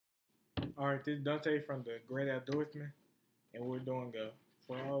Alright, this is Dante from the Great Outdoorsman, and we're doing a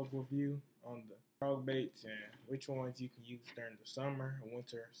frog review on the frog baits and which ones you can use during the summer,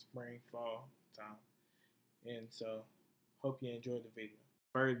 winter, spring, fall time. And so, hope you enjoyed the video.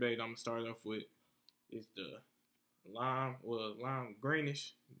 First bait I'm gonna start off with is the lime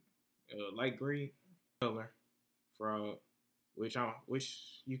greenish, light green color frog, which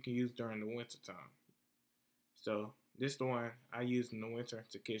you can use during the winter time. So this is the one I use in the winter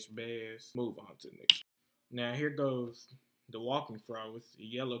to catch bass. Move on to the next. Now here goes the walking frog with the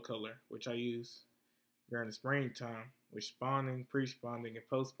yellow color, which I use during the springtime with spawning, pre-spawning, and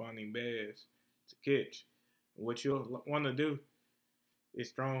post-spawning bass to catch. What you'll want to do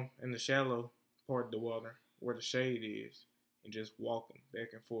is throw them in the shallow part of the water where the shade is and just walk them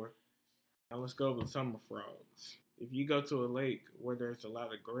back and forth. Now let's go with summer frogs. If you go to a lake where there's a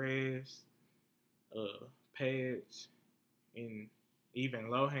lot of grass, pads, and even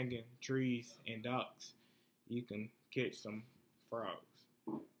low-hanging trees and docks, you can catch some frogs.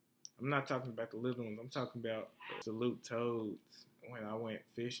 I'm not talking about the little ones. I'm talking about the salute toads. When I went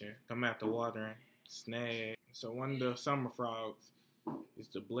fishing, come out the water and snag. So one of the summer frogs is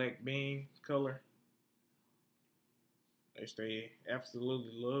the black bean color, which they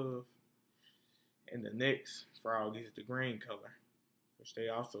absolutely love. And the next frog is the green color, which they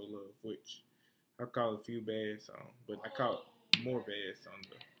also love, which I caught a few bass on, but I caught more bass on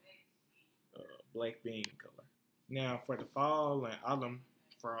the black bean color. Now for the fall and autumn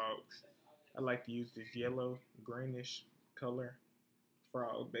frogs, I like to use this yellow greenish color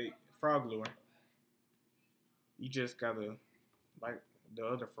frog lure. You just gotta, like the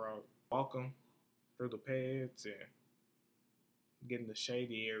other frog, walk them through the pads and get in the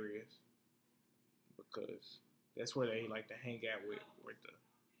shady areas, because that's where they like to hang out with, where the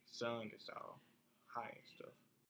sun is all high and stuff.